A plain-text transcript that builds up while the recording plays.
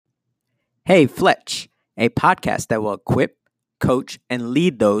Hey, Fletch, a podcast that will equip, coach, and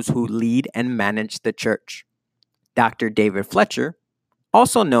lead those who lead and manage the church. Dr. David Fletcher,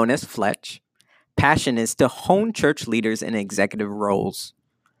 also known as Fletch, passion is to hone church leaders in executive roles.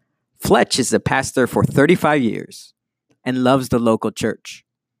 Fletch is a pastor for 35 years and loves the local church.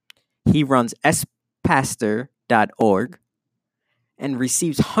 He runs spastor.org and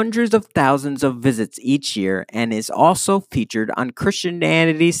receives hundreds of thousands of visits each year and is also featured on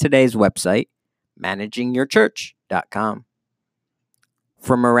Christianity Today's website, managingyourchurch.com.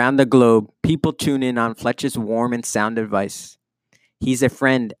 From around the globe, people tune in on Fletch's warm and sound advice. He's a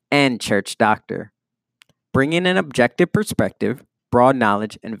friend and church doctor, bringing an objective perspective, broad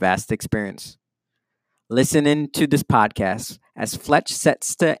knowledge, and vast experience. Listen in to this podcast as Fletch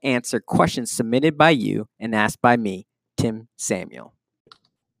sets to answer questions submitted by you and asked by me, Tim Samuel.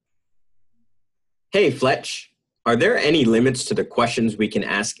 Hey, Fletch, are there any limits to the questions we can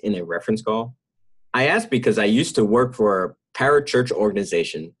ask in a reference call? I ask because I used to work for a parachurch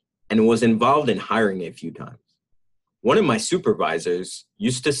organization and was involved in hiring a few times. One of my supervisors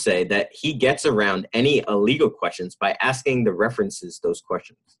used to say that he gets around any illegal questions by asking the references those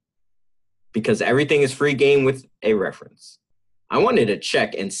questions, because everything is free game with a reference. I wanted to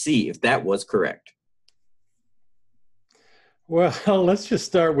check and see if that was correct. Well, let's just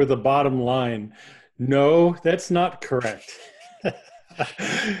start with the bottom line. No, that's not correct.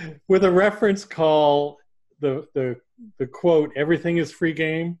 With a reference call, the quote, everything is free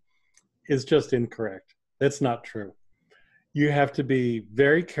game, is just incorrect. That's not true. You have to be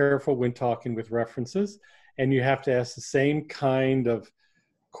very careful when talking with references, and you have to ask the same kind of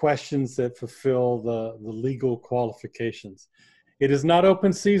questions that fulfill the legal qualifications. It is not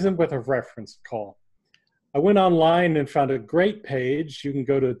open season with a reference call. I went online and found a great page. You can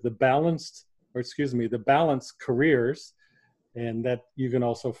go to the Balanced Careers, and that you can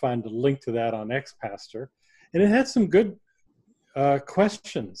also find a link to that on XPastor. And it had some good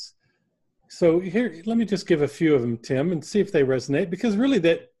questions. So here, let me just give a few of them, Tim, and see if they resonate, because really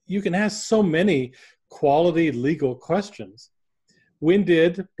that you can ask so many quality legal questions. When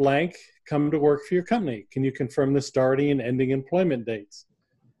did blank come to work for your company? Can you confirm the starting and ending employment dates?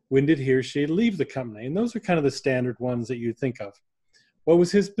 When did he or she leave the company? And those are kind of the standard ones that you think of. What was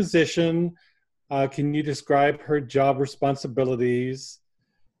his position? Can you describe her job responsibilities?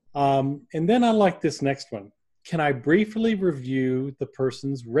 And then I like this next one. Can I briefly review the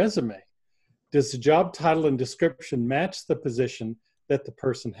person's resume? Does the job title and description match the position that the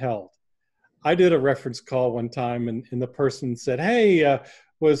person held? I did a reference call one time, and the person said, hey,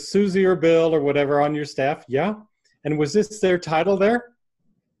 was Susie or Bill or whatever on your staff? Yeah. And was this their title there?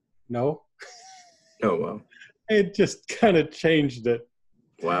 No. Oh, wow. It just kind of changed it.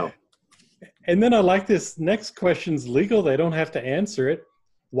 Wow. And then I like this next question's legal. They don't have to answer it.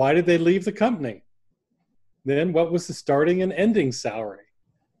 Why did they leave the company? Then what was the starting and ending salary?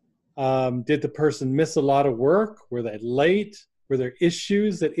 Did the person miss a lot of work? Were they late? Were there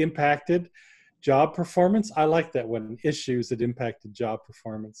issues that impacted job performance? I like that one, issues that impacted job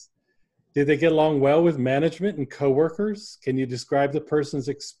performance. Did they get along well with management and coworkers? Can you describe the person's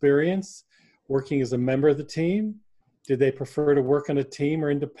experience working as a member of the team? Did they prefer to work on a team or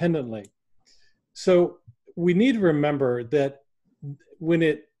independently? So we need to remember that when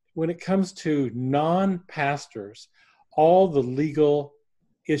it comes to non-pastors, all the legal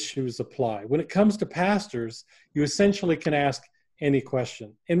issues apply. When it comes to pastors, you essentially can ask any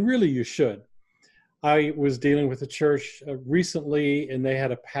question, and really you should. I was dealing with a church recently, and they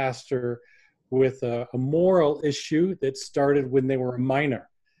had a pastor with a moral issue that started when they were a minor,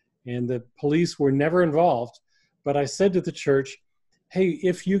 and the police were never involved. But I said to the church, hey,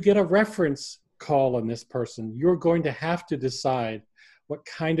 if you get a reference call on this person, you're going to have to decide what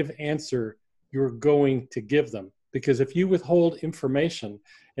kind of answer you're going to give them. Because if you withhold information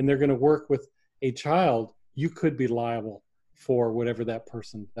and they're going to work with a child, you could be liable for whatever that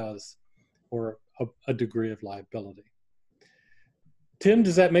person does, or a degree of liability. Tim,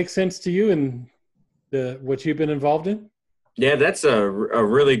 does that make sense to you and what you've been involved in? Yeah, that's a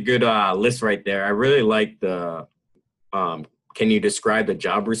really good list right there. I really like the, can you describe the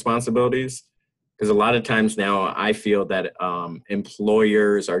job responsibilities? Because a lot of times now I feel that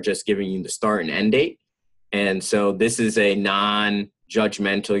employers are just giving you the start and end date. And so this is a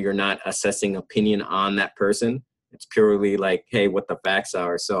non-judgmental, you're not assessing opinion on that person. It's purely like, hey, what the facts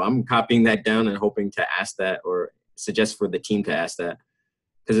are. So I'm copying that down and hoping to ask that, or suggest for the team to ask that.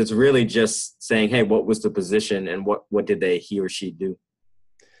 Because it's really just saying, hey, what was the position and what did he or she do?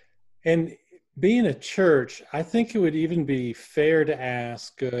 And being a church, I think it would even be fair to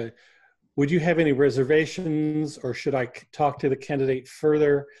ask, would you have any reservations, or should I talk to the candidate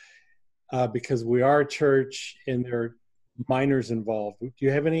further? because we are a church and there are minors involved. Do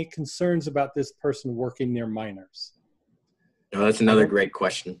you have any concerns about this person working near minors? No, that's another great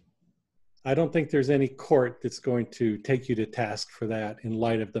question. I don't think there's any court that's going to take you to task for that in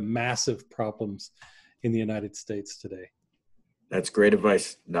light of the massive problems in the United States today. That's great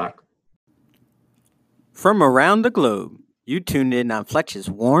advice, Doc. From around the globe, you tuned in on Fletch's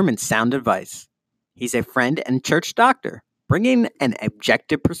warm and sound advice. He's a friend and church doctor, bringing an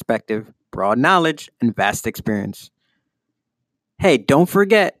objective perspective, broad knowledge, and vast experience. Hey, don't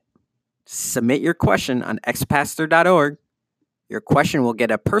forget, submit your question on xpastor.org. Your question will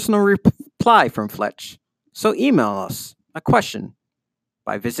get a personal reply from Fletch. So email us a question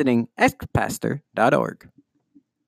by visiting xpastor.org.